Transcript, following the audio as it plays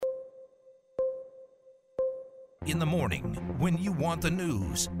In the morning, when you want the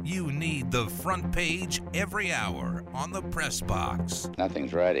news, you need the front page every hour on the Press Box.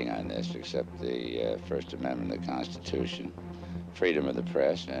 Nothing's riding on this except the First Amendment of the Constitution, freedom of the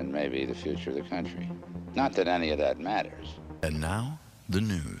press, and maybe the future of the country. Not that any of that matters. And now, the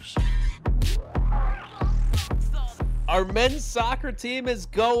news. Our men's soccer team is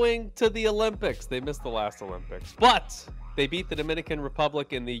going to the Olympics. They missed the last Olympics, but they beat the Dominican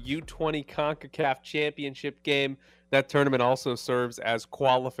Republic in the U20 CONCACAF Championship game. That tournament also serves as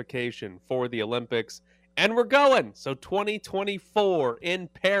qualification for the Olympics. And we're going. So 2024 in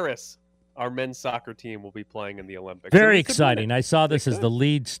Paris, our men's soccer team will be playing in the Olympics. Very exciting. I saw this as the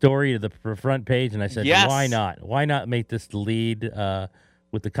lead story of the front page, and I said, Yes. why not? Why not make this the lead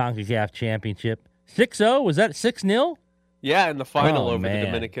with the CONCACAF Championship? 6-0? Was that 6-0? Yeah, in the final Oh, over man. the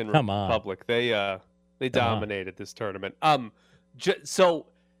Dominican Come on. Republic. They dominated this tournament. So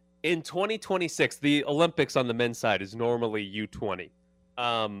in 2026, the Olympics on the men's side is normally U20.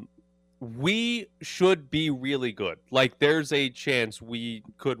 We should be really good. Like, there's a chance we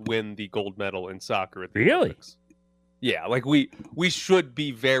could win the gold medal in soccer at the Really? Olympics. Yeah, like we should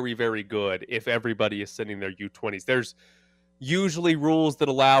be very, very good if everybody is sending their U20s. There's usually rules that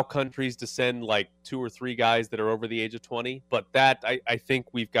allow countries to send like 2 or 3 guys that are over the age of 20, but that I think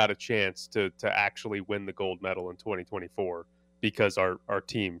we've got a chance to actually win the gold medal in 2024 because our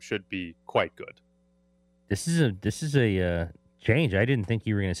team should be quite good. This is a change. I didn't think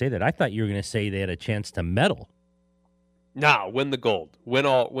you were going to say that. I thought you were going to say they had a chance to medal. No, win the gold.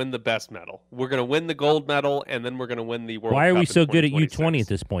 Win the best medal. We're going to win the gold medal, and then we're going to win the World Cup. Why are we in so good at 2026. U20 at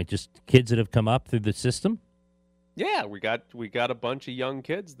this point? Just kids that have come up through the system? Yeah, we got a bunch of young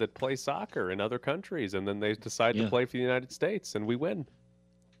kids that play soccer in other countries, and then they decide to play for the United States, and we win.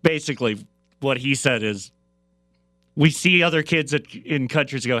 Basically, what he said is, we see other kids in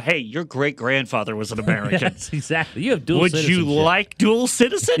countries go, hey, your great-grandfather was an American. Yes, exactly. You have dual Would citizenship. you like dual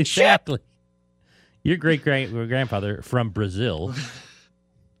citizenship? Exactly. Your great-grandfather from Brazil.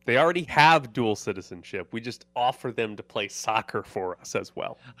 They already have dual citizenship. We just offer them to play soccer for us as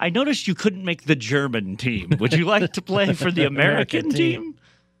well. I noticed you couldn't make the German team. Would you like to play for the American team?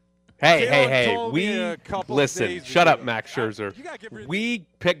 Hey, we listen. Shut up, Max Scherzer. We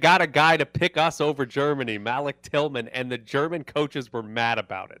got a guy to pick us over Germany, Malik Tillman, and the German coaches were mad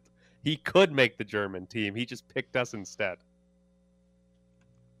about it. He could make the German team. He just picked us instead.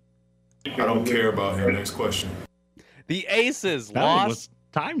 I don't care about him. Next question. The Aces That one lost was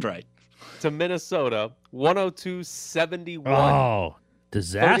timed right. to Minnesota, 102-71. Oh,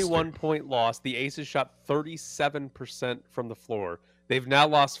 disaster. 31-point loss. The Aces shot 37% from the floor. They've now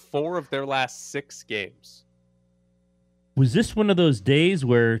lost 4 of their last 6 games. Was this one of those days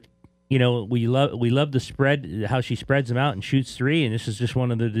where, we love the spread, how she spreads them out and shoots 3, and this is just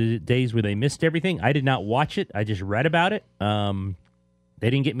one of the days where they missed everything? I did not watch it. I just read about it. They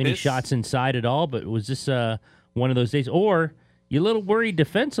didn't get many shots inside at all, but was this one of those days? Or you a little worried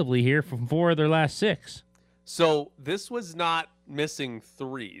defensively here from 4 of their last 6? So this was not missing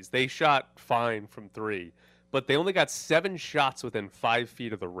threes. They shot fine from 3, but they only got 7 shots within 5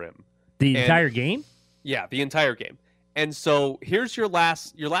 feet of the rim. The entire game? Yeah, the entire game. And so here's your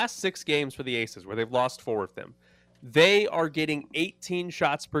last 6 games for the Aces, where they've lost 4 of them. They are getting 18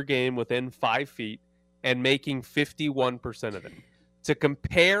 shots per game within 5 feet and making 51% of them. To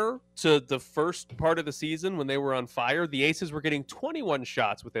compare to the first part of the season when they were on fire, the Aces were getting 21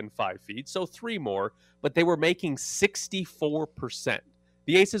 shots within 5 feet, so 3 more, but they were making 64%.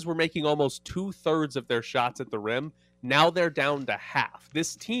 The Aces were making almost 2/3 of their shots at the rim. Now they're down to half.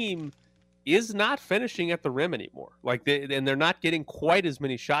 This team is not finishing at the rim anymore. And they're not getting quite as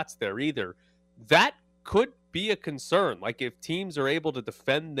many shots there either. That could be a concern. Like, if teams are able to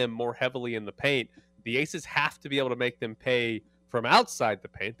defend them more heavily in the paint, the Aces have to be able to make them pay from outside the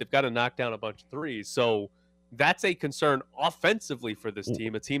paint. They've got to knock down a bunch of threes. So that's a concern offensively for this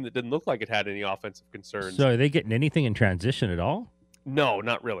team, a team that didn't look like it had any offensive concerns. So are they getting anything in transition at all? No,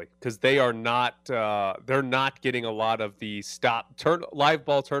 not really, because they are not. They're not getting a lot of the live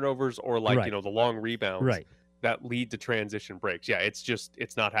ball turnovers or Right. the long rebounds Right. that lead to transition breaks. Yeah, it's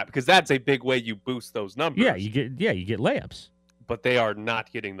not happening, because that's a big way you boost those numbers. Yeah, you get layups. But they are not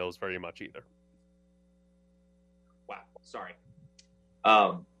getting those very much either. Wow, sorry.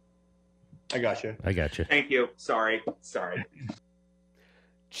 I got you. Thank you. Sorry.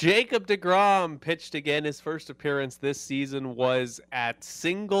 Jacob deGrom pitched again. His first appearance this season was at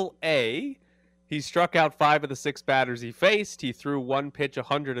Single A. He struck out 5 of the 6 batters he faced. He threw one pitch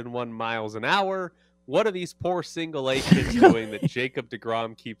 101 miles an hour, what are these poor single A kids doing that Jacob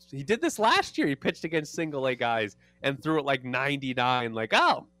deGrom keeps? He did this last year. He pitched against single A guys and threw it like 99. Like,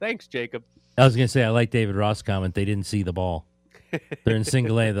 oh, thanks, Jacob. I was going to say, I like David Ross' comment. They didn't see the ball. They're in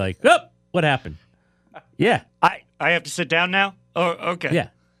single A. They're like, oh, what happened? Yeah. I have to sit down now? Oh, okay. Yeah.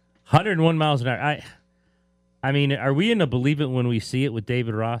 101 miles an hour. I mean, are we in a believe it when we see it with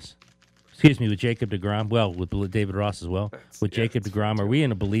David Ross? Excuse me, with Jacob deGrom. Well, with David Ross as well. With Jacob deGrom, are we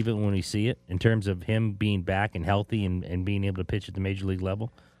in a believe it when we see it in terms of him being back and healthy and being able to pitch at the major league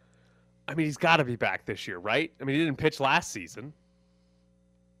level? I mean, he's got to be back this year, right? I mean, he didn't pitch last season.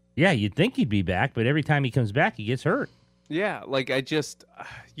 Yeah, you'd think he'd be back, but every time he comes back, he gets hurt. Yeah, like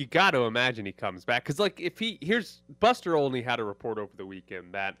you got to imagine he comes back. Because, like, Buster Olney had a report over the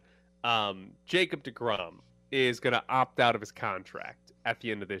weekend that Jacob deGrom is going to opt out of his contract at the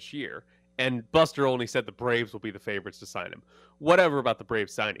end of this year. And Buster Olney said the Braves will be the favorites to sign him. Whatever about the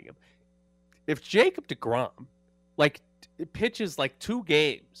Braves signing him. If Jacob deGrom, pitches 2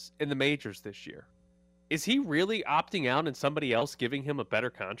 games in the majors this year, is he really opting out and somebody else giving him a better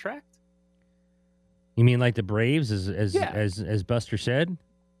contract? You mean like the Braves, as Buster said?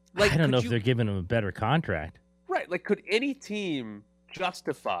 I don't know if they're giving him a better contract. Right. Like, could any team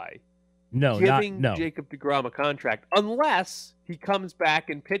justify giving Jacob deGrom a contract unless he comes back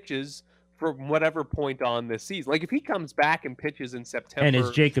and pitches from whatever point on this season? Like, if he comes back and pitches in September. And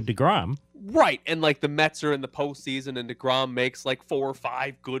it's Jacob deGrom. Right. And, the Mets are in the postseason and deGrom makes, 4 or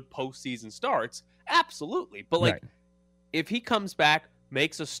 5 good postseason starts. Absolutely. But, right. If he comes back,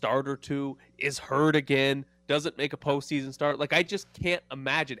 makes a start or 2, is hurt again, doesn't make a postseason start, I just can't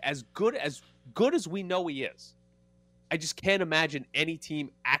imagine, as good as we know he is, I just can't imagine any team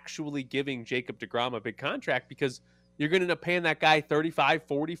actually giving Jacob deGrom a big contract, because you're going to end up paying that guy $35,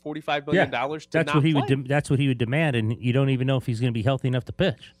 $40, $45 million to that's not what he play. That's what he would demand, and you don't even know if he's going to be healthy enough to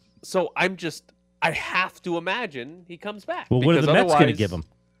pitch. So I have to imagine he comes back. Well, what are the Mets going to give him?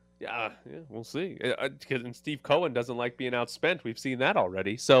 Yeah, we'll see. And Steve Cohen doesn't like being outspent. We've seen that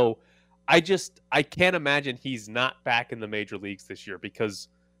already. So I can't imagine he's not back in the major leagues this year, because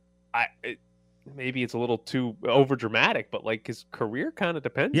maybe it's a little too over dramatic, but his career kind of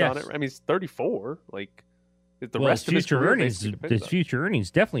depends on it. I mean, he's 34. The rest of his future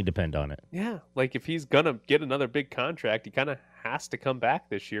earnings definitely depend on it. Yeah, if he's gonna get another big contract, he kind of has to come back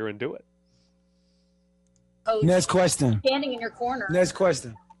this year and do it. Next question. Standing in your corner. Next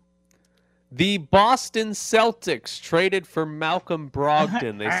question. The Boston Celtics traded for Malcolm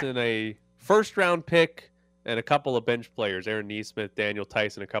Brogdon. They sent a first-round pick and a couple of bench players, Aaron Nesmith, Daniel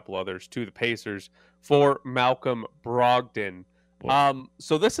Tyson, a couple others, to the Pacers for Malcolm Brogdon.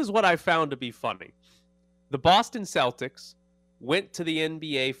 So this is what I found to be funny. The Boston Celtics went to the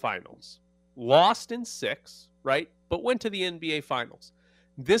NBA Finals, lost in 6, right? But went to the NBA Finals.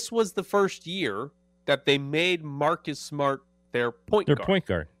 This was the first year that they made Marcus Smart their point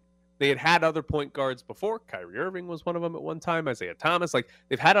guard. They had other point guards before. Kyrie Irving was one of them at one time. Isaiah Thomas.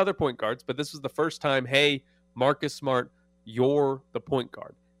 They've had other point guards, but this was the first time, hey, Marcus Smart, you're the point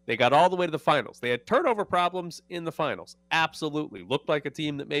guard. They got all the way to the finals. They had turnover problems in the finals. Absolutely. Looked like a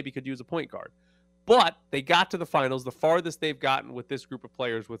team that maybe could use a point guard. But they got to the finals, the farthest they've gotten with this group of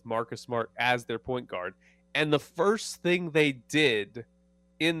players with Marcus Smart as their point guard. And the first thing they did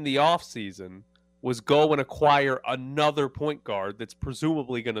in the offseason was go and acquire another point guard that's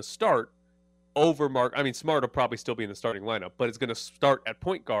presumably going to start over Smart will probably still be in the starting lineup, but it's going to start at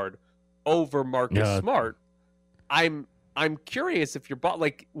point guard over Marcus Smart. I'm curious if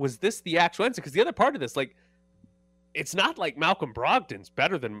was this the actual answer? Because the other part of this, it's not like Malcolm Brogdon's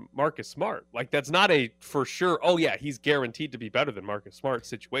better than Marcus Smart. That's not a for sure, oh yeah, he's guaranteed to be better than Marcus Smart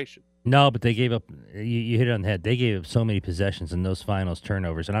situation. No, but they gave up, you hit it on the head, they gave up so many possessions in those finals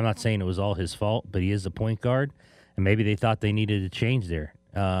turnovers, and I'm not saying it was all his fault, but he is the point guard, and maybe they thought they needed a change there.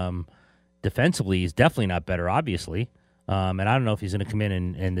 Defensively, he's definitely not better, obviously, and I don't know if he's going to come in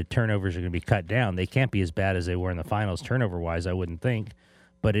and the turnovers are going to be cut down. They can't be as bad as they were in the finals turnover-wise, I wouldn't think,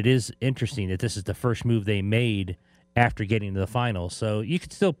 but it is interesting that this is the first move they made after getting to the finals. So you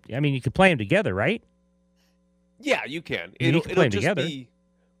could still, you could play them together, right? Yeah, you can. It'll play just together. Be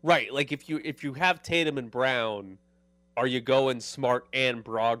right. If you have Tatum and Brown, are you going Smart and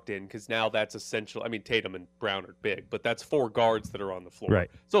Brogdon? Because now that's essential. Tatum and Brown are big, but that's 4 guards that are on the floor.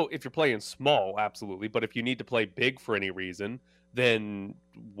 Right. So if you're playing small, absolutely. But if you need to play big for any reason, then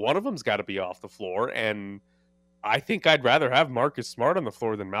one of them's got to be off the floor. And I think I'd rather have Marcus Smart on the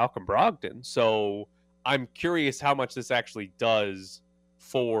floor than Malcolm Brogdon. So I'm curious how much this actually does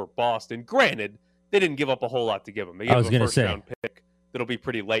for Boston. Granted, they didn't give up a whole lot to give him. They gave him a first-round pick that'll be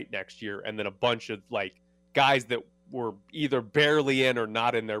pretty late next year, and then a bunch of guys that were either barely in or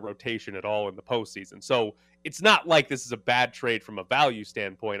not in their rotation at all in the postseason. So it's not like this is a bad trade from a value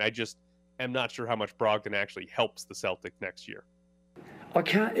standpoint. I just am not sure how much Brogdon actually helps the Celtics next year. I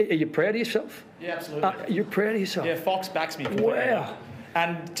can't. Are you proud of yourself? Yeah, absolutely. You're proud of yourself? Yeah, Fox backs me completely. Wow.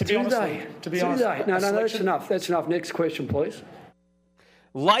 And to be honest, No, that's enough. That's enough. Next question, please.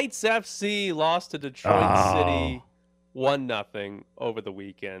 Lights FC lost to Detroit City 1-0 over the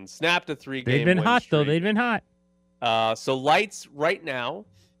weekend. Snapped a 3-game They've been win hot, though. streak. They've been hot. So Lights right now,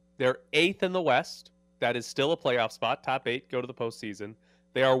 they're 8th in the West. That is still a playoff spot. Top 8 go to the postseason.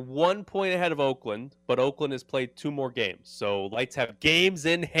 They are 1 point ahead of Oakland, but Oakland has played 2 more games. So Lights have games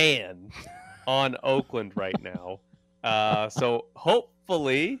in hand on Oakland right now. So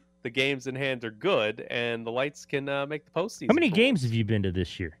hopefully the games in hand are good and the Lights can make the postseason. How many games have you been to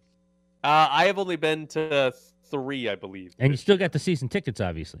this year? I have only been to 3, I believe. And you still got the season tickets,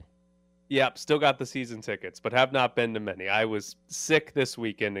 obviously. Yep, still got the season tickets, but have not been to many. I was sick this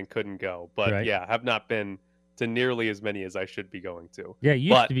weekend and couldn't go. But Right. yeah, have not been to nearly as many as I should be going to. Yeah,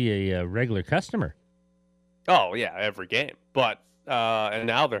 you used to be a regular customer. Oh, yeah, every game. But and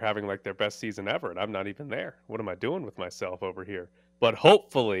now they're having like their best season ever, and I'm not even there. What am I doing with myself over here? But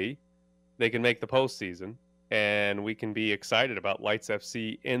hopefully they can make the postseason, and we can be excited about Lights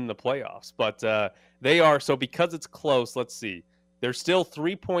FC in the playoffs. But they are, so because it's close, let's see. They're still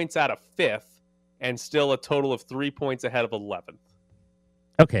 3 points out of 5th, and still a total of 3 points ahead of 11th.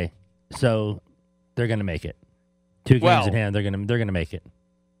 Okay, so they're going to make it. 2 games in hand, they're going to make it.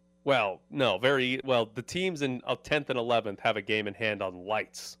 Well, no, the teams in 10th and 11th have a game in hand on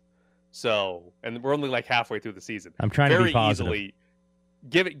Lights. So, and we're only like halfway through the season. I'm trying to be positive. Easily,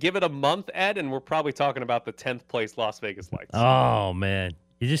 give it a month, Ed, and we're probably talking about the 10th place Las Vegas Lights. Oh, man.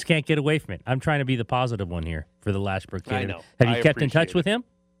 You just can't get away from it. I'm trying to be the positive one here for the Lashbrook kid. I know. Have you kept in touch with him?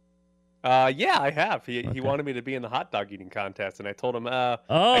 Yeah, I have. He wanted me to be in the hot dog eating contest, and I told him I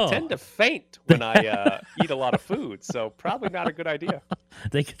tend to faint when I eat a lot of food, so probably not a good idea.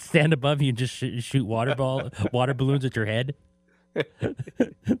 They could stand above you and just shoot water balloons at your head.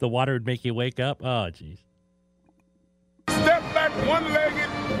 The water would make you wake up. Oh, jeez. Step back one-legged.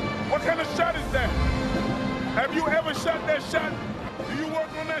 What kind of shot is that? Have you ever shot that shot? Do you work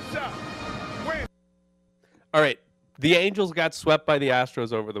on that shot? When? All right. The Angels got swept by the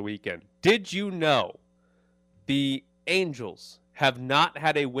Astros over the weekend. Did you know the Angels have not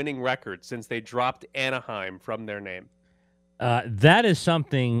had a winning record since they dropped Anaheim from their name? That is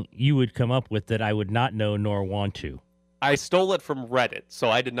something you would come up with that I would not know nor want to. I stole it from Reddit, so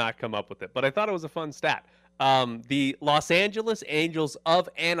I did not come up with it, but I thought it was a fun stat. The Los Angeles Angels of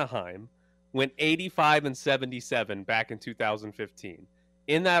Anaheim went 85-77 back in 2015.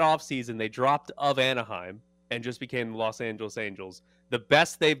 In that offseason, they dropped of Anaheim and just became the Los Angeles Angels. The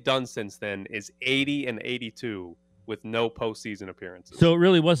best they've done since then is 80-82 with no postseason appearances. So it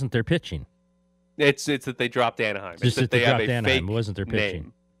really wasn't their pitching. It's that they dropped Anaheim. Just that they have dropped a Anaheim. fake It wasn't their pitching.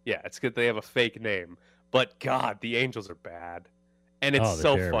 name. Yeah, it's good they have a fake name. But God, the Angels are bad. And it's they're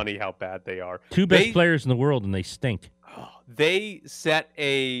so terrible. funny how bad they are. 2 best players in the world, and they stink. They set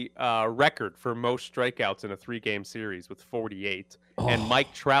a record for most strikeouts in a 3-game series with 48, and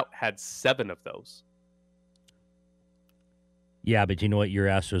Mike Trout had 7 of those. Yeah, but you know what? Your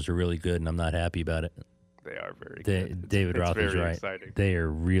Astros are really good, and I'm not happy about it. They are very good. David Roth is right. Exciting. They are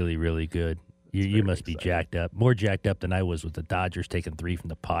really, really good. You must be jacked up. More jacked up than I was with the Dodgers taking 3 from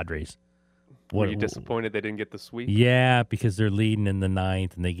the Padres. Were you disappointed they didn't get the sweep? Yeah, because they're leading in the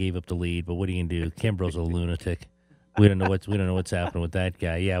 9th, and they gave up the lead. But what are you gonna do? Kimbrel's a lunatic. We don't know what's happening with that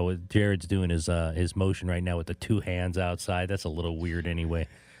guy. Yeah, what Jared's doing his motion right now with the 2 hands outside. That's a little weird anyway.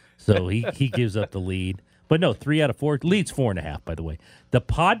 So he gives up the lead. But no, 3 out of 4 leads 4.5. By the way, the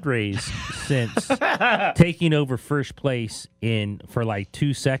Padres since taking over first place for like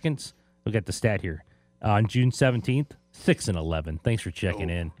 2 seconds. We got the stat here on June 17th, 6-11. Thanks for checking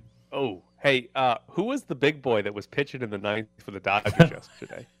in. Oh, hey, who was the big boy that was pitching in the 9th for the Dodgers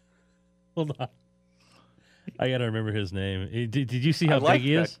yesterday? Hold on. I got to remember his name. Did you see how big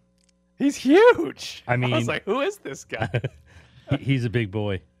he is? He's huge. I mean, I was like, who is this guy? He's a big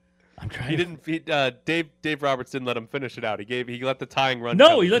boy. I'm trying. Dave Roberts didn't let him finish it out. He let the tying run.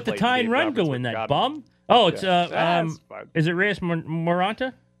 No, he let the tying run go in, that bum. Oh, it's is it Reyes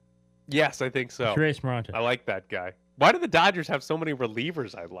Moranta? Yes, I think so. It's Reyes Moranta. I like that guy. Why do the Dodgers have so many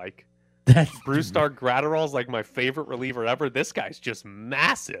relievers I like? Brusdar Graterol's like my favorite reliever ever. This guy's just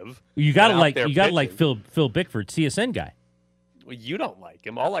massive. You gotta like Phil Bickford, CSN guy. Well, you don't like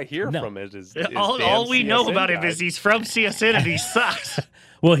him. All I hear from it is all we know about him is he's from CSN and he sucks.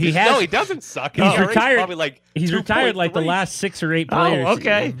 Well, he has. No, he doesn't suck. He's His ERA is retired. Probably like He's retired like the 2.3. last 6 or 8 players. Oh,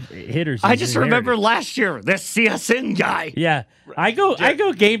 okay. Hitters. I he's just inherited. remember last year, this CSN guy. Yeah, I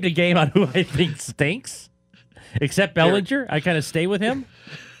go game to game on who I think stinks. Except Bellinger, I kind of stay with him.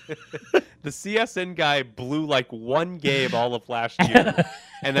 The CSN guy blew like one game all of last year,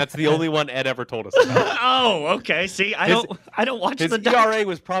 and that's the only one Ed ever told us about. Oh, okay. See, I don't watch His the ERA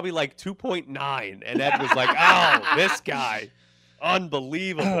was probably like 2.9, and Ed was like, "Oh, this guy,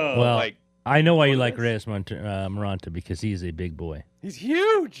 unbelievable!" Well, like I know why you like Reyes Maranta because he's a big boy. he's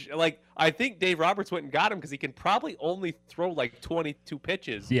huge. Like I think Dave Roberts went and got him because he can probably only throw like 22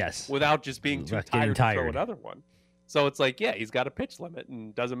 pitches. Yes. without just being too Without getting tired to throw tired. another one. So it's like, yeah, he's got a pitch limit,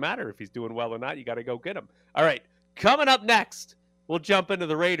 and doesn't matter if he's doing well or not. You got to go get him. All right, coming up next, we'll jump into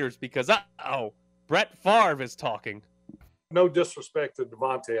the Raiders because Brett Favre is talking. No disrespect to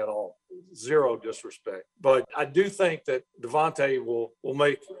Devontae at all. Zero disrespect. But I do think that Devontae will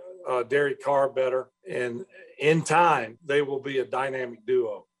make Derek Carr better. And in time, they will be a dynamic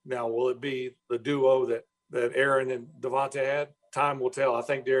duo. Now, will it be the duo that Aaron and Devontae had? Time will tell. I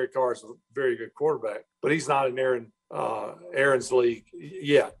think Derek Carr is a very good quarterback, but he's not in Aaron's league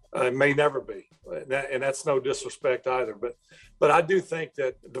yet. It may never be. And that's no disrespect either. But I do think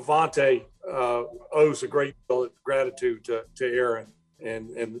that Devontae owes a great deal of gratitude to Aaron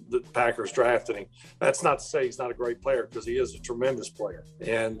and the Packers drafted him. That's not to say he's not a great player, because he is a tremendous player.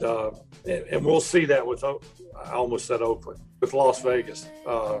 And we'll see that with, I almost said Oakland, with Las Vegas.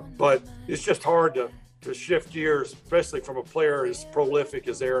 But it's just hard to shift gears, especially from a player as prolific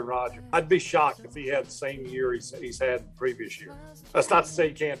as Aaron Rodgers. I'd be shocked if he had the same year he's had the previous year. That's not to say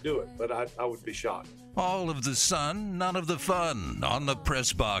he can't do it, but I would be shocked. All of the sun, none of the fun on the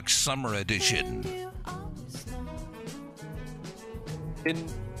Press Box Summer Edition.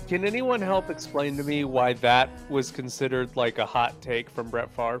 Can anyone help explain to me why that was considered like a hot take from Brett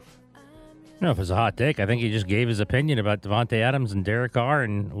Favre? I don't know if it's a hot take. I think he just gave his opinion about Devontae Adams and Derek Carr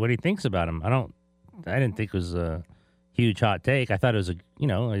and what he thinks about him. I didn't think it was a huge hot take. I thought it was it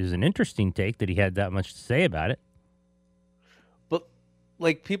was an interesting take that he had that much to say about it. But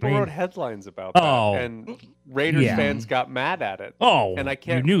like people wrote headlines about that, and Raiders fans got mad at it. Oh, and I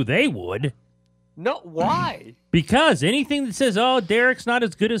can't. You knew they would. No, why? Because anything that says, "Oh, Derek's not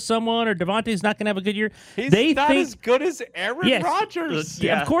as good as someone," or Devontae's not going to have a good year, He's not as good as Aaron Rodgers.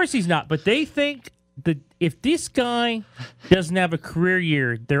 Yeah, of course he's not. But they think that if this guy doesn't have a career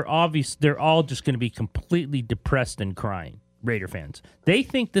year, they're all just going to be completely depressed and crying. Raider fans, they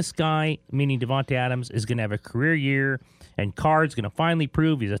think this guy, meaning Devontae Adams, is going to have a career year, and Carr's going to finally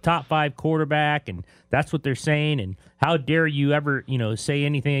prove he's a top 5 quarterback, and that's what they're saying. And how dare you ever, say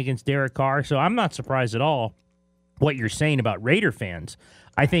anything against Derek Carr? So I'm not surprised at all what you're saying about Raider fans.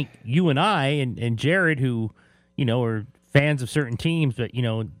 I think you and I and Jared, who, are fans of certain teams, but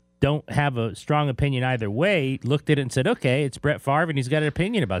don't have a strong opinion either way, looked at it and said, okay, it's Brett Favre, and he's got an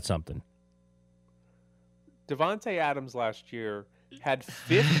opinion about something. Devontae Adams last year had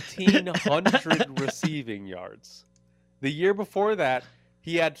 1,500 receiving yards. The year before that,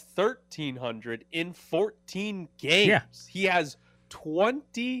 he had 1,300 in 14 games. Yeah. He has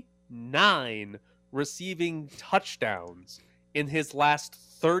 29 receiving touchdowns in his last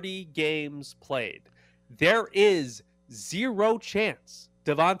 30 games played. There is zero chance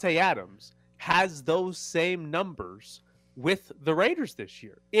Devontae Adams has those same numbers with the Raiders this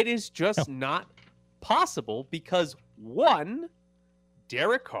year. It is just not possible because, one,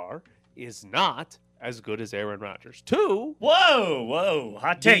 Derek Carr is not as good as Aaron Rodgers. Two, whoa,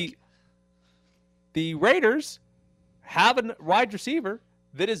 hot take. The Raiders have a wide receiver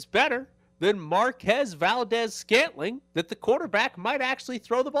that is better than Marquez Valdez-Scantling that the quarterback might actually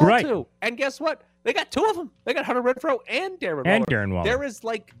throw the ball to. And guess what? They got 2 of them. They got Hunter Renfrow and Darren Waller. There is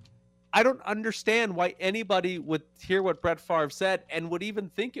I don't understand why anybody would hear what Brett Favre said and would even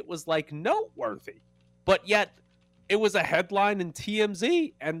think it was noteworthy. But yet it was a headline in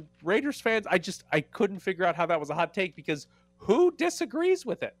TMZ, and Raiders fans, I couldn't figure out how that was a hot take because who disagrees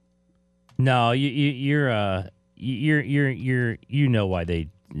with it? No, you know why they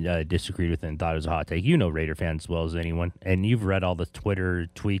disagreed with it and thought it was a hot take. You know Raider fans as well as anyone, and you've read all the Twitter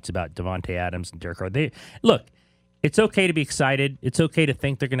tweets about Devontae Adams and Derek Carr. Look, it's okay to be excited. It's okay to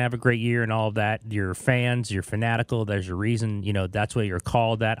think they're going to have a great year and all of that. You're fans. You're fanatical. There's a reason. That's what you're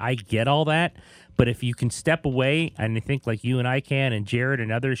called that. I get all that. But if you can step away, and I think like you and I can, and Jared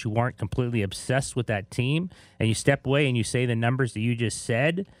and others who aren't completely obsessed with that team, and you step away and you say the numbers that you just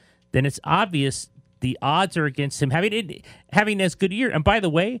said, then it's obvious the odds are against him having as good a year. And by the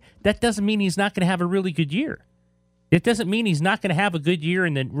way, that doesn't mean he's not going to have a really good year. It doesn't mean he's not going to have a good year.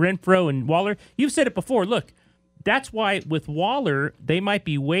 And then Renfrow and Waller, you've said it before. Look, that's why with Waller, they might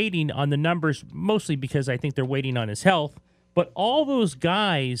be waiting on the numbers, mostly because I think they're waiting on his health. But all those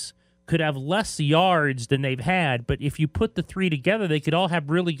guys could have less yards than they've had. But if you put the three together, they could all have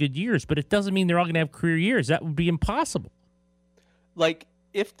really good years. But it doesn't mean they're all going to have career years. That would be impossible. Like,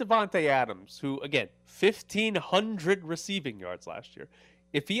 if Davante Adams, who, again, 1,500 receiving yards last year,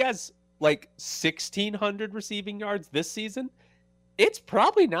 if he has, 1,600 receiving yards this season, it's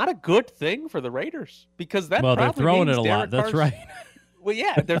probably not a good thing for the Raiders because that they're probably throwing means it a lot. Derek That's Carr's- right. Well,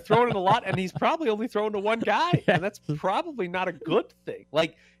 yeah, they're throwing it a lot, and he's probably only throwing to one guy, and that's probably not a good thing.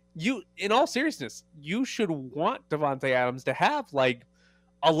 Like, in all seriousness, you should want Davante Adams to have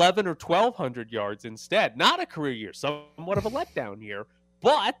 11 or 1,200 yards instead. Not a career year, somewhat of a letdown year.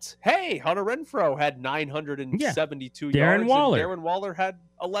 But hey, Hunter Renfrow had 972 yards. Waller. And Darren Waller had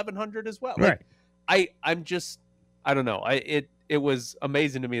 1,100 as well. Right. I don't know. It was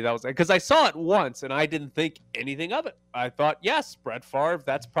amazing to me that was because I saw it once and I didn't think anything of it. I thought, yes, Brett Favre,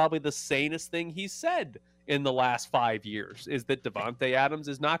 that's probably the sanest thing he said in the last 5 years is that Davante Adams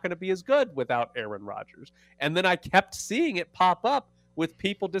is not going to be as good without Aaron Rodgers. And then I kept seeing it pop up with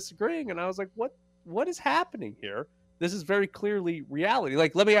people disagreeing, and I was like, what is happening here? This is very clearly reality.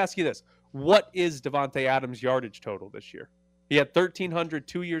 Let me ask you this. What is Davante Adams' yardage total this year? He had 1,300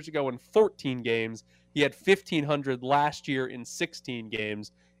 2 years ago in 14 games. He had 1,500 last year in 16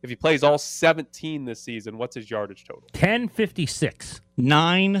 games. If he plays all 17 this season, what's his yardage total? 1056.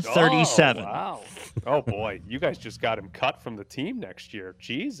 937. Oh, wow. Oh, boy. You guys just got him cut from the team next year.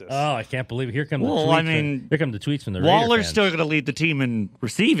 Jesus. Oh, I can't believe it. Here come the Well, tweets. I mean, here come the tweets from the Waller's Raider fans. still going to lead the team in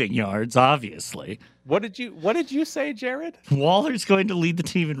receiving yards, obviously. What did you say, Jared? Waller's going to lead the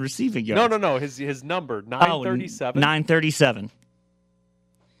team in receiving yards. No. His number, 937. 937.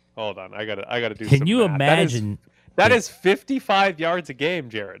 Hold on. I gotta do Can some you math. imagine? That is 55 yards a game,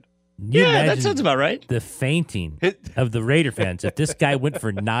 Jared. You Yeah, that imagine sounds about right. The fainting of the Raider fans. If this guy went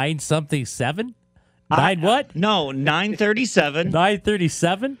for 9-something-7? 9 what? No, 937.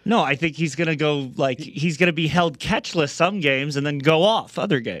 937? No, I think he's going to go, he's going to be held catchless some games and then go off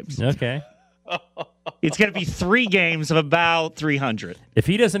other games. Okay. It's going to be 3 games of about 300. If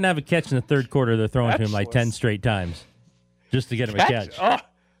he doesn't have a catch in the third quarter, they're throwing to him 10 straight times just to get him a catch.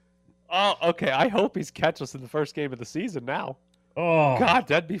 Oh, okay. I hope he's catchless in the first game of the season now. Oh, God,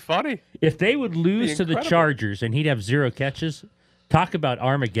 that'd be funny. If they would lose to the incredible. Chargers and he'd have 0 catches, talk about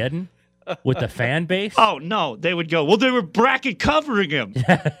Armageddon with the fan base. Oh, no. They would go, well, they were bracket covering him.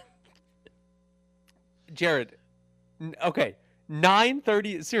 Jared, okay,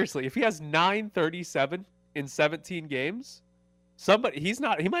 930. Seriously, if he has 937 in 17 games, he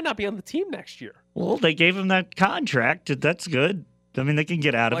might not be on the team next year. Well, they gave him that contract. That's good. I mean, they can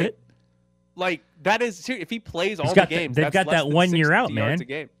get out of it. That is, if he plays all the got games, they've that's got less that than 1 year 60 out, yards man. a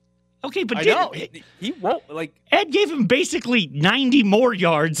game. Okay, but I know he won't Ed gave him basically 90 more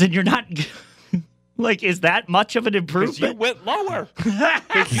yards, and you're not is that much of an improvement? You went lower.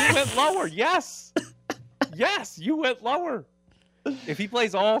 'Cause you went lower. Yes, you went lower. If he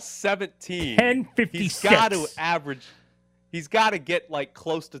plays all 17, 1056. he's got to average. He's got to get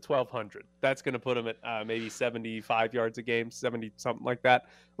close to 1,200. That's going to put him at maybe 75 yards a game, 70 something like that.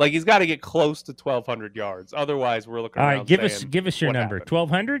 He's got to get close to 1,200 yards. Otherwise, we're looking. All around right, give saying, us your what number. happened?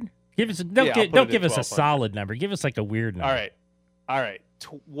 1,200. Give us Yeah, I'll put don't it give at us a 1,200. solid number. Give us a weird number. All right.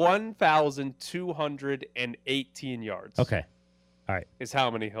 1,218 yards. Okay. All right. Is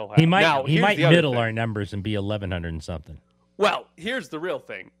how many he'll have. He might Now, here's the other middle thing. our numbers and be 1,100 and something. Well, here's the real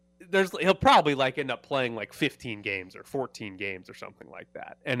thing. He'll probably end up playing 15 games or 14 games or something like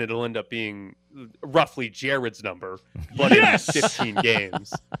that, and it'll end up being roughly Jared's number, but in 15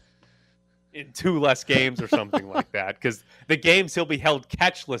 games, in 2 less games or something like that. Because the games he'll be held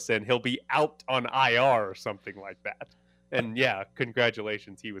catchless in, he'll be out on IR or something like that. And yeah,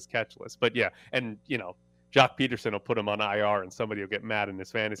 congratulations, he was catchless. But yeah, and Jock Peterson will put him on IR, and somebody will get mad in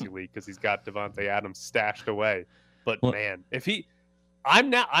his fantasy league because he's got Davante Adams stashed away. But man, if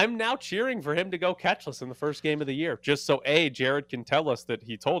I'm now cheering for him to go catchless in the first game of the year, just so Jared can tell us that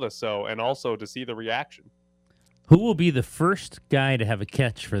he told us so, and also to see the reaction. Who will be the first guy to have a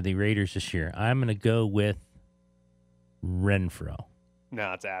catch for the Raiders this year? I'm going to go with Renfrow.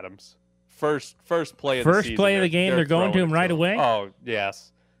 No, it's Adams. First play of the First season. play of the game, they're going to throwing him it right away? Oh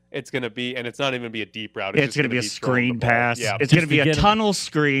yes, it's going to be, and it's not even going to be a deep route. It's going to be a screen pass. It's going to be a tunnel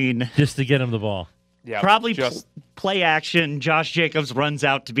screen. Just to get him the ball. Yeah, probably play action. Josh Jacobs runs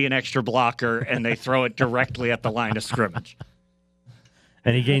out to be an extra blocker, and they throw it directly at the line of scrimmage.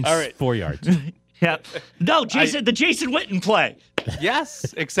 And he gains 4 yards. Yeah. No, the Jason Witten play.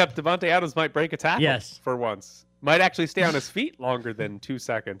 Yes, except Davante Adams might break a tackle. Yes. For once. Might actually stay on his feet longer than 2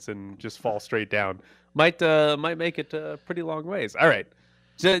 seconds and just fall straight down. might make it a pretty long ways. All right.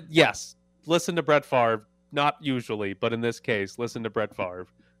 So, yes, listen to Brett Favre. Not usually, but in this case, listen to Brett Favre.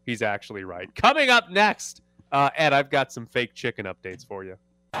 He's actually right. Coming up next, Ed, I've got some fake chicken updates for you.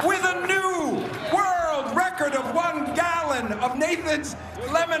 With a new world record of 1 gallon of Nathan's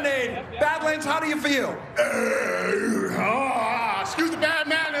lemonade. Badlands, how do you feel? Excuse the bad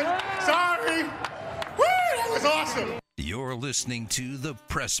manners. Sorry. Woo, that was awesome. You're listening to the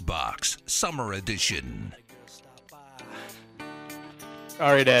Press Box Summer Edition.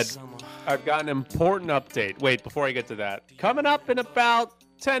 All right, Ed. I've got an important update. Wait, before I get to that. Coming up in about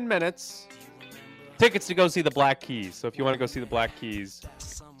 10 minutes, tickets to go see the Black Keys. So if you want to go see the Black Keys,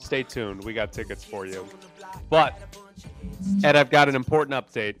 stay tuned. We got tickets for you. But, Ed, I've got an important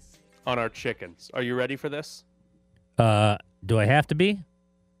update on our chickens. Are you ready for this? Do I have to be?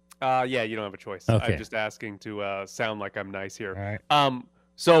 Yeah, you don't have a choice. Okay. I'm just asking to sound like I'm nice here. All right.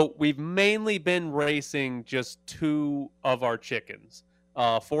 So we've mainly been racing just 2 of our chickens.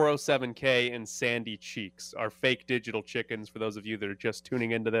 407K and Sandy Cheeks are fake digital chickens. For those of you that are just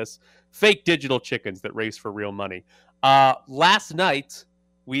tuning into this, fake digital chickens that race for real money. Last night,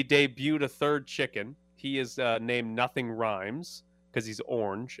 we debuted a 3rd chicken. He is named Nothing Rhymes because he's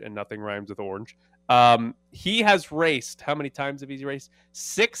orange and nothing rhymes with orange. He has raced. How many times have he raced?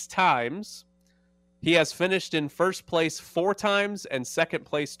 6 times. He has finished in first place 4 times and second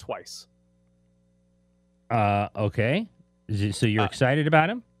place twice. Okay. So you're excited about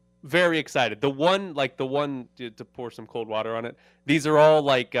him? Very excited. The one to pour some cold water on it. These are all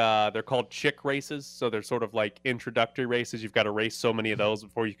they're called chick races. So they're sort of like introductory races. You've got to race so many of those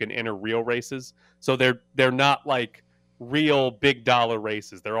before you can enter real races. So they're not like real big dollar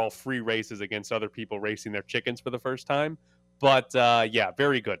races. They're all free races against other people racing their chickens for the first time. But yeah,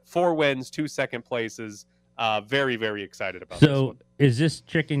 very good. 4 wins, 2 second places. Very, very excited about this one. So is this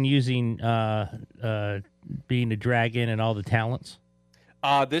chicken using being a dragon and all the talents?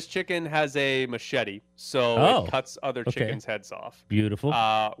 This chicken has a machete, so it cuts other chickens' heads off. Beautiful.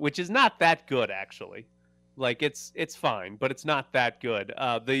 Which is not that good, actually. Like, it's fine, but it's not that good.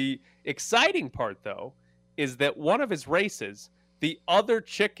 The exciting part, though, is that one of his races, the other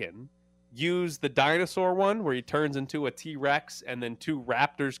chicken used the dinosaur one where he turns into a T-Rex and then 2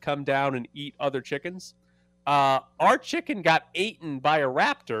 raptors come down and eat other chickens. Our chicken got eaten by a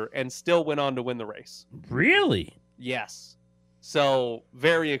raptor and still went on to win the race. Really? Yes. So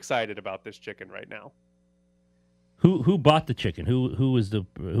very excited about this chicken right now. Who bought the chicken? Who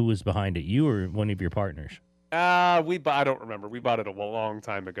was behind it? You or one of your partners? I don't remember. We bought it a long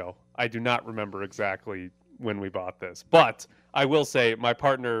time ago. I do not remember exactly when we bought this, but I will say my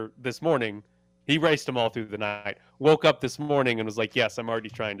partner this morning, he raced them all through the night. Woke up this morning and was like, "Yes, I'm already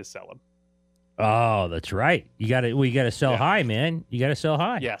trying to sell them." Oh, that's right. You got to sell high, man. You got to sell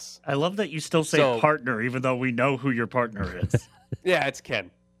high. Yes. I love that you still say partner, even though we know who your partner is. Yeah, it's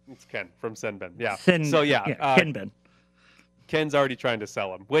Ken. It's Ken from Senben. Yeah. Yeah, Kenben. Ken's already trying to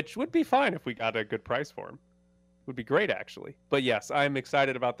sell him, which would be fine if we got a good price for him. Would be great, actually. But yes, I'm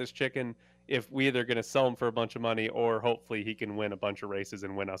excited about this chicken. If we either going to sell him for a bunch of money or hopefully he can win a bunch of races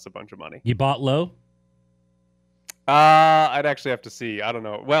and win us a bunch of money. You bought low? I'd actually have to see. I don't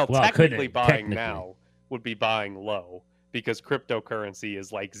know. Well, technically buying now would be buying low because cryptocurrency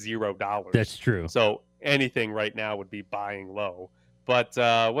is like $0. That's true. So anything right now would be buying low. But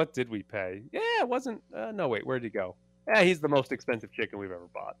what did we pay? Yeah, it wasn't. No, wait, where'd he go? Yeah, he's the most expensive chicken we've ever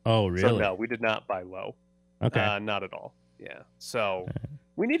bought. Oh, really? So no, we did not buy low. Okay. Not at all. Yeah. So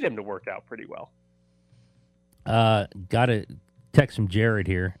we need him to work out pretty well. Got to text from Jared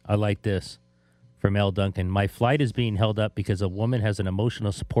here. I like this. From L. Duncan. My flight is being held up because a woman has an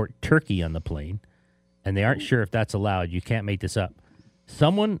emotional support turkey on the plane, and they aren't sure if that's allowed. You can't make this up.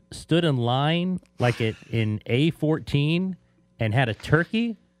 Someone stood in line like it in A14 and had a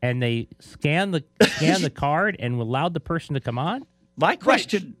turkey, and they scanned the card and allowed the person to come on. My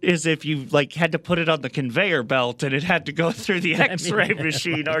question is if you had to put it on the conveyor belt and it had to go through the X-ray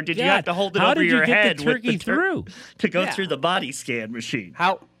machine, or did you have to hold it over your head the turkey through to go through the body scan machine?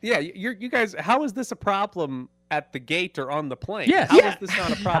 How? Yeah, you guys. How is this a problem at the gate or on the plane? Yes. How is this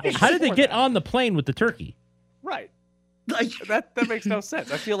not a problem? How did they get on the plane with the turkey? Right. That makes no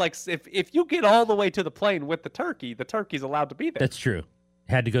sense. I feel like if you get all the way to the plane with the turkey's allowed to be there. That's true.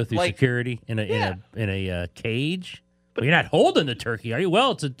 Had to go through security in a cage. But you're not holding the turkey, are you?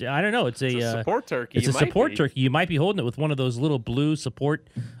 Well, I don't know. It's a support turkey. It's a support turkey. You might be holding it with one of those little blue support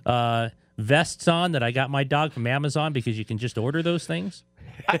vests on that I got my dog from Amazon because you can just order those things.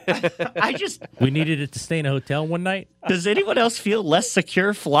 We needed it to stay in a hotel one night. Does anyone else feel less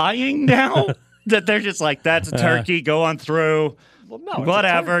secure flying now? That they're just like, that's a turkey, go on through. Well, no,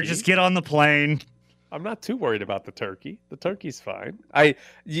 whatever, just get on the plane. I'm not too worried about the turkey. The turkey's fine.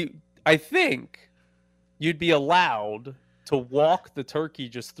 I think you'd be allowed to walk the turkey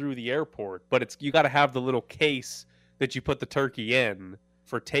just through the airport, but you got to have the little case that you put the turkey in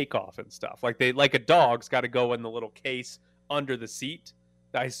for takeoff and stuff. Like a dog's got to go in the little case under the seat.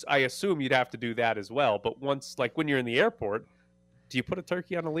 I assume you'd have to do that as well. But once, like when you're in the airport, do you put a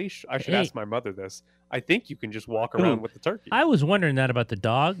turkey on a leash? I should ask my mother this. I think you can just walk around with the turkey. I was wondering that about the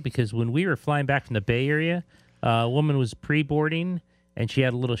dog because when we were flying back from the Bay Area, a woman was pre-boarding and she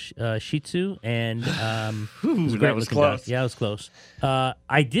had a little Shih Tzu, and that was close. Yeah, it was close.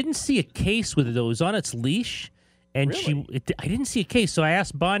 I didn't see a case with it, though. It was on its leash, and really? I didn't see a case. So I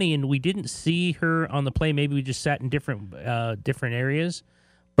asked Bonnie, and we didn't see her on the plane. Maybe we just sat in different areas.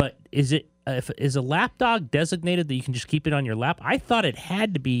 But is a lap dog designated that you can just keep it on your lap? I thought it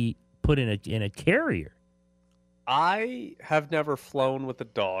had to be put in a carrier. I have never flown with a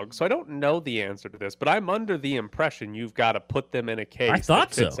dog, so I don't know the answer to this, but I'm under the impression you've got to put them in a case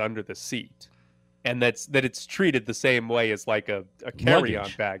that fits under the seat. And that it's treated the same way as like a carry-on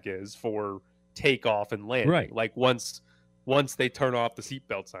bag is for takeoff and landing. Right. Like once they turn off the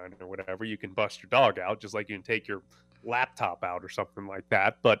seatbelt sign or whatever, you can bust your dog out, just like you can take your laptop out or something like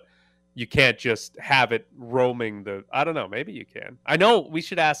that. But you can't just have it roaming I don't know, maybe you can. I know we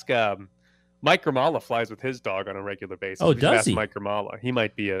should ask Mike Grimala flies with his dog on a regular basis. Oh, does he? Mike Grimala. He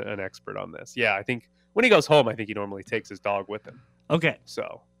might be an expert on this. Yeah, I think when he goes home, I think he normally takes his dog with him. Okay.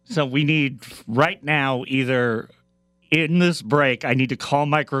 So we need right now, either in this break, I need to call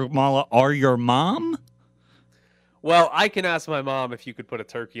Mike Grimala or your mom. Well, I can ask my mom if you could put a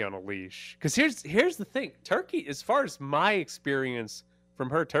turkey on a leash. Because here's the thing. Turkey, as far as my experience from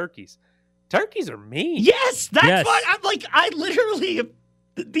her turkeys are mean. Yes, that's what I'm like. I literally...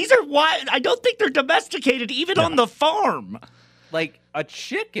 These are why I don't think they're domesticated even on the farm. Like a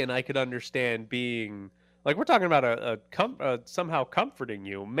chicken, I could understand being like we're talking about somehow comforting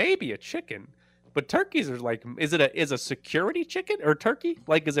you. Maybe a chicken, but turkeys are like, is a security chicken or turkey?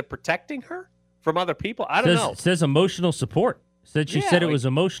 Like, is it protecting her from other people? I don't know. It says emotional support. She said it was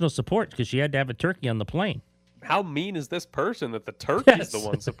emotional support because she had to have a turkey on the plane. How mean is this person that the turkey's the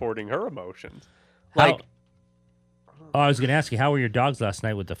one supporting her emotions? Like. I was going to ask you, how were your dogs last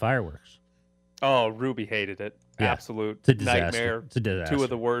night with the fireworks? Oh, Ruby hated it. Yeah. Absolute It's a disaster. nightmare. It's a disaster.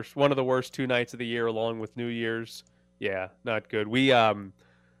 One of the worst 2 nights of the year, along with New Year's. Yeah, not good. We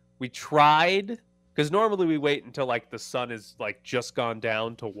tried, because normally we wait until like the sun is like just gone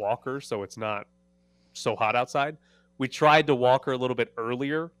down to walk her, so it's not so hot outside. We tried to walk her a little bit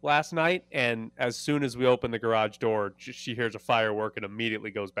earlier last night, and as soon as we open the garage door, she hears a firework and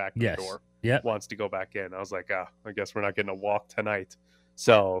immediately goes back to the door. Yep. Wants to go back in. I was like, I guess we're not getting a walk tonight.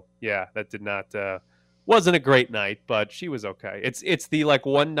 So yeah, that did not wasn't a great night, but she was okay. It's the like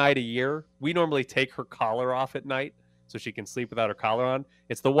one night a year. We normally take her collar off at night so she can sleep without her collar on.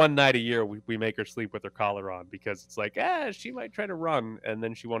 It's the one night a year we make her sleep with her collar on because it's like, she might try to run and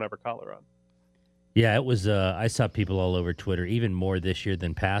then she won't have her collar on. Yeah, it was. I saw people all over Twitter, even more this year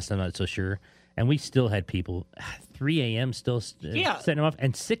than past. I'm not so sure. And we still had people 3 a.m. still setting them off,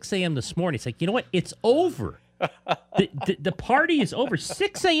 and 6 a.m. this morning. It's like, you know what? It's over. the party is over.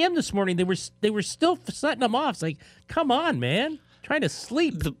 6 a.m. this morning, they were still setting them off. It's like, come on, man, trying to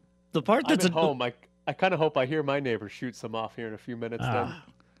sleep. The part that's at home, I kind of hope I hear my neighbor shoot some off here in a few minutes. Then.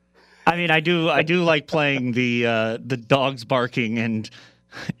 I mean, I do like playing the dogs barking and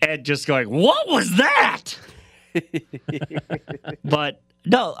Ed just going, "What was that?" But.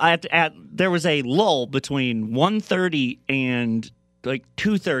 No, there was a lull between 1:30 and like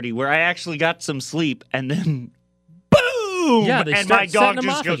 2:30 where I actually got some sleep, and then boom! Yeah, and my dog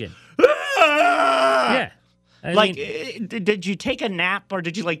just goes. Yeah, did you take a nap or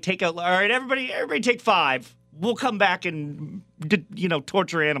did you like take all right? Everybody, take 5. We'll come back and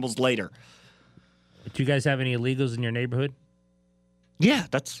torture animals later. Do you guys have any illegals in your neighborhood? Yeah,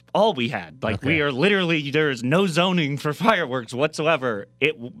 that's all we had. Like, we are literally, there is no zoning for fireworks whatsoever.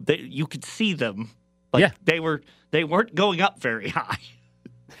 You could see them. Like, they weren't going up very high.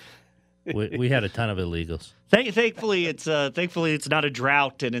 we had a ton of illegals. Thankfully, it's not a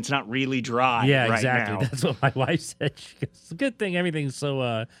drought and it's not really dry. Yeah, right exactly. now. That's what my wife said. She goes, it's a good thing everything's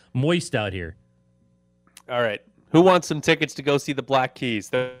so moist out here. All right. Who wants some tickets to go see the Black Keys?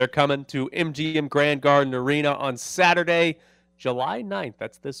 They're coming to MGM Grand Garden Arena on Saturday, July 9th.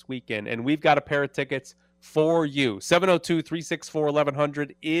 That's this weekend. And we've got a pair of tickets for you.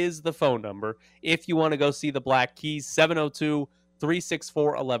 702-364-1100 is the phone number. If you want to go see the Black Keys,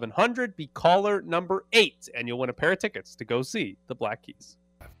 702-364-1100. Be caller number 8, and you'll win a pair of tickets to go see the Black Keys.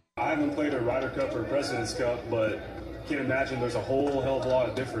 I haven't played a Ryder Cup or President's Cup, but can't imagine there's a whole hell of a lot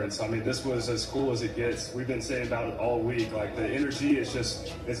of difference. I mean, this was as cool as it gets. We've been saying about it all week. Like, the energy is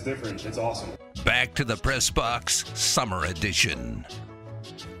just, it's different. It's awesome. Back to the Press Box Summer Edition.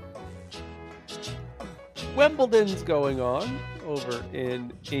 Wimbledon's going on over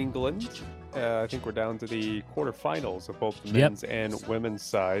in England. I think we're down to the quarterfinals of both the men's and women's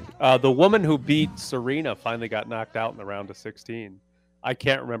side. The woman who beat Serena finally got knocked out in the round of 16. I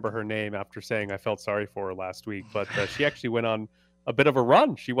can't remember her name after saying I felt sorry for her last week, but she actually went on a bit of a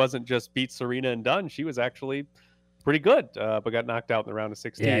run. She wasn't just beat Serena and done. She was actually pretty good, but got knocked out in the round of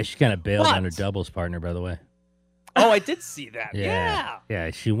 16. Yeah, she kind of bailed on her doubles partner, by the way. Oh, I did see that. Yeah.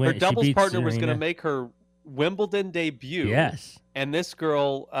 She went. Her doubles she beat partner Serena. was going to make her Wimbledon debut. Yes. And this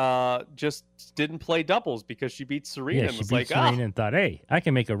girl just didn't play doubles because she beat Serena and she was beat like, Serena and thought, hey, I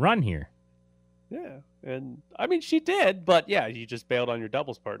can make a run here. Yeah. And I mean, she did, but yeah, you just bailed on your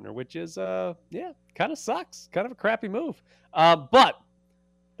doubles partner, which is, kind of sucks. Kind of a crappy move. But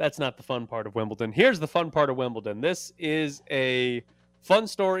that's not the fun part of Wimbledon. Here's the fun part of Wimbledon. This is a fun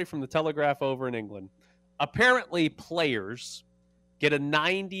story from the Telegraph over in England. Apparently, players get a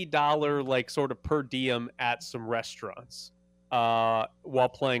 $90 like sort of per diem at some restaurants while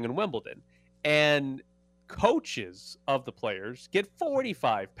playing in Wimbledon. And coaches of the players get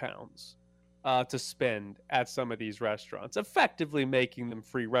 45 pounds to spend at some of these restaurants, effectively making them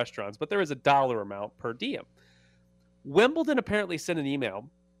free restaurants, but there is a dollar amount per diem. Wimbledon apparently sent an email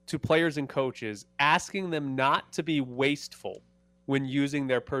to players and coaches asking them not to be wasteful when using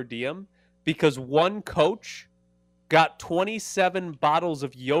their per diem, because one coach got 27 bottles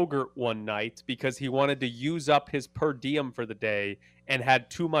of yogurt one night because he wanted to use up his per diem for the day and had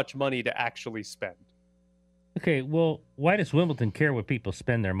too much money to actually spend. Okay, well, why does Wimbledon care what people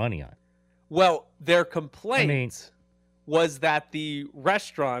spend their money on? Well, their complaint was that the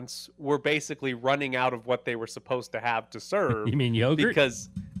restaurants were basically running out of what they were supposed to have to serve. You mean yogurt?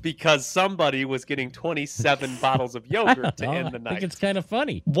 Because somebody was getting 27 bottles of yogurt to end the night. I think it's kind of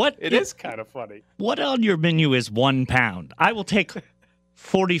funny. It is kind of funny. What on your menu is £1? I will take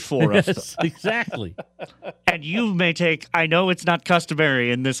 44 of them. Exactly. And you may take, I know it's not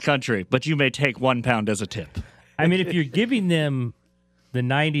customary in this country, but you may take £1 as a tip. I mean, if you're giving them the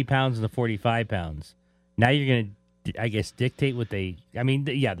 90 pounds and the 45 pounds, now you're going to, I guess, dictate what they,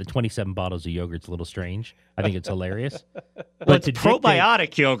 the 27 bottles of yogurt's a little strange. I think it's hilarious. Well, it's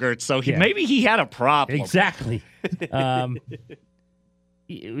probiotic yogurt, so maybe he had a problem. Exactly.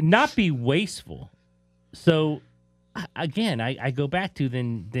 Not be wasteful. So, again, I go back to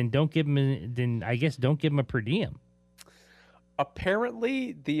then don't give them, don't give them a per diem.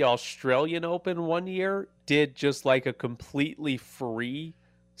 Apparently, the Australian Open one year did just like a completely free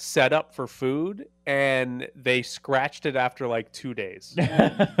setup for food, and they scratched it after like 2 days.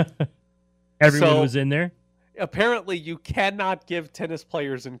 Everyone was in there? Apparently, you cannot give tennis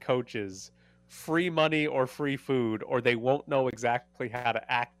players and coaches free money or free food, or they won't know exactly how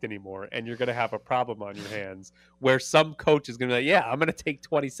to act anymore, and you're going to have a problem on your hands where some coach is going to be like, yeah, I'm going to take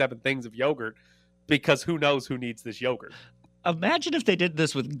 27 things of yogurt because who knows who needs this yogurt. Imagine if they did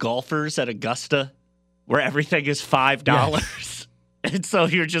this with golfers at Augusta, where everything is $5. Yes. And so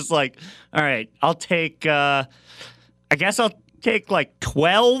you're just like, all right, I'll take, I guess I'll take like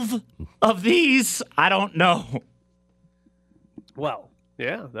 12 of these. I don't know. Well,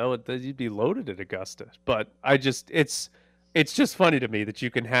 yeah, you'd be loaded at Augusta. But it's just funny to me that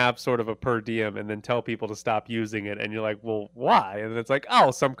you can have sort of a per diem and then tell people to stop using it. And you're like, well, why? And it's like, oh,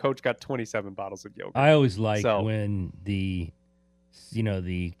 some coach got 27 bottles of yogurt. I always like when the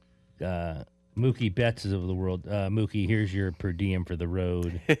Mookie Bettses of the world, Mookie, here's your per diem for the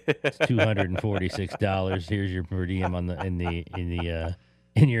road. It's $246. Here's your per diem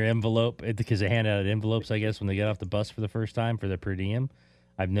in your envelope, because they hand out envelopes, I guess, when they get off the bus for the first time for their per diem.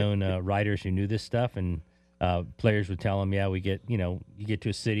 I've known riders who knew this stuff, and players would tell them, we get, you get to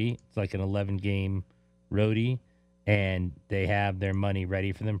a city, it's like an 11-game roadie, and they have their money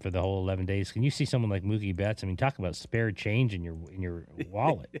ready for them for the whole 11 days. Can you see someone like Mookie Betts? I mean, talk about spare change in your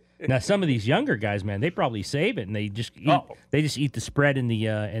wallet. Now, some of these younger guys, man, they probably save it, and they just eat the spread in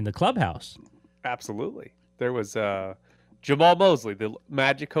the clubhouse. Absolutely. There was Jamal Mosley, the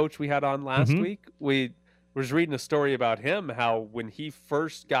Magic coach we had on last week. We was reading a story about him, how when he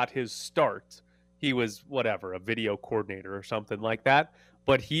first got his start, he was a video coordinator or something like that.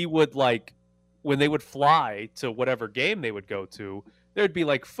 But he would when they would fly to whatever game they would go to, there'd be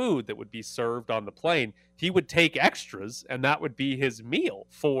like food that would be served on the plane. He would take extras, and that would be his meal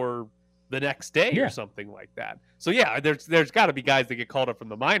for the next day or something like that. So yeah, there's got to be guys that get called up from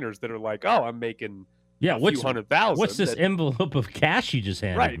the minors that are like, oh, I'm making Yeah, a what's few $100,000. What's this envelope of cash you just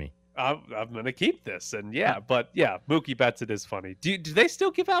handed Right. me? I'm going to keep this. And Mookie Betts, it is funny. Do they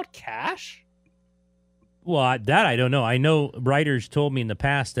still give out cash? Well, that I don't know. I know writers told me in the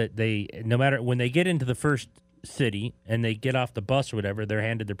past that they, no matter when they get into the first city and they get off the bus or whatever, they're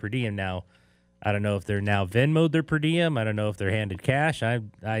handed their per diem now. I don't know if they're now Venmo'd their per diem. I don't know if they're handed cash. I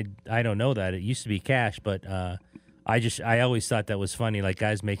don't know that. It used to be cash, but I always thought that was funny. Like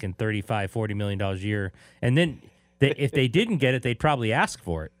guys making $35-40 million a year, and then if they didn't get it, they'd probably ask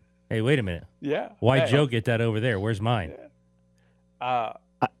for it. Hey, wait a minute. Yeah. Why'd Joe get that over there? Where's mine?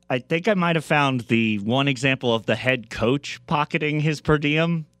 I think I might have found the one example of the head coach pocketing his per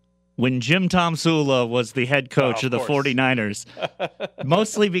diem when Jim Tomsula was the head coach of the 49ers.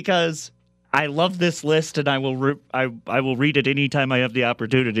 Mostly because I love this list, and I will read it anytime I have the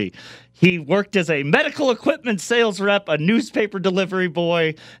opportunity. He worked as a medical equipment sales rep, a newspaper delivery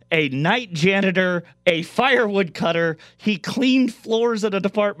boy, a night janitor, a firewood cutter. He cleaned floors at a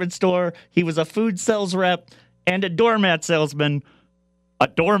department store. He was a food sales rep and a doormat salesman.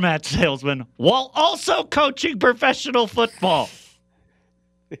 While also coaching professional football.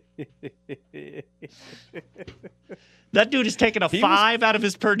 That dude is taking a 5 out of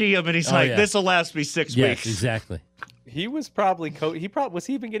his per diem, and he's this will last me 6 weeks. Exactly. He was probably was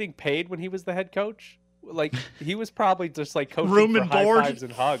he even getting paid when he was the head coach? Like he was probably just like coaching room for and high board fives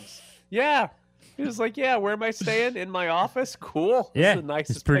and hugs. Yeah. He was like, yeah, where am I staying? In my office? Cool. This Yeah. is the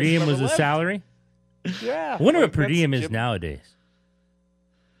nicest His per place diem I've was ever a lived. salary. Yeah. I wonder like, what per that's diem is Jim- nowadays.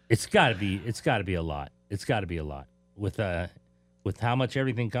 It's got to be a lot. It's got to be a lot with how much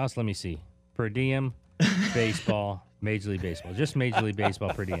everything costs. Let me see. Per diem, baseball, Major League Baseball, just Major League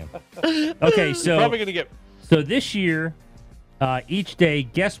Baseball per diem. Okay, so You're probably gonna get. So this year, each day,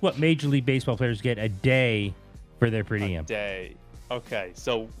 guess what Major League Baseball players get a day for their per diem? Day. Okay,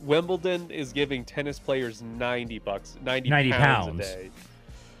 so Wimbledon is giving tennis players $90, 90 90 pounds a day.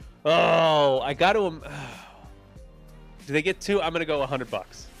 Oh, I got to. Do they get 2? I'm gonna go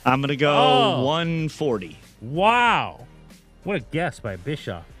 $100. I'm going to go 140. Wow. What a guess by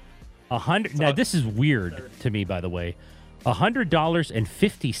Bischoff. 100. Now, this is weird to me, by the way.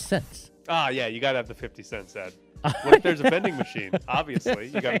 $100.50. Ah, yeah, you got to have the 50 cents, Ed. What if there's a vending machine? Obviously,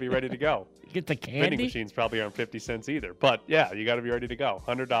 you got to be ready to go. Get the candy? Vending machines probably aren't 50 cents either. But, yeah, you got to be ready to go.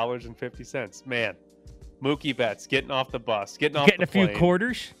 $100.50. Man, Mookie Betts getting off the bus, getting off Getting the a few plane.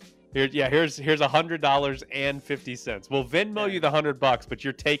 quarters? Here's $100.50. We'll Venmo you the $100, but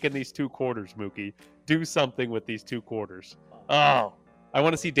you're taking these 2 quarters, Mookie. Do something with these 2 quarters. Oh, I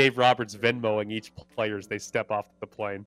want to see Dave Roberts Venmoing each player as they step off the plane.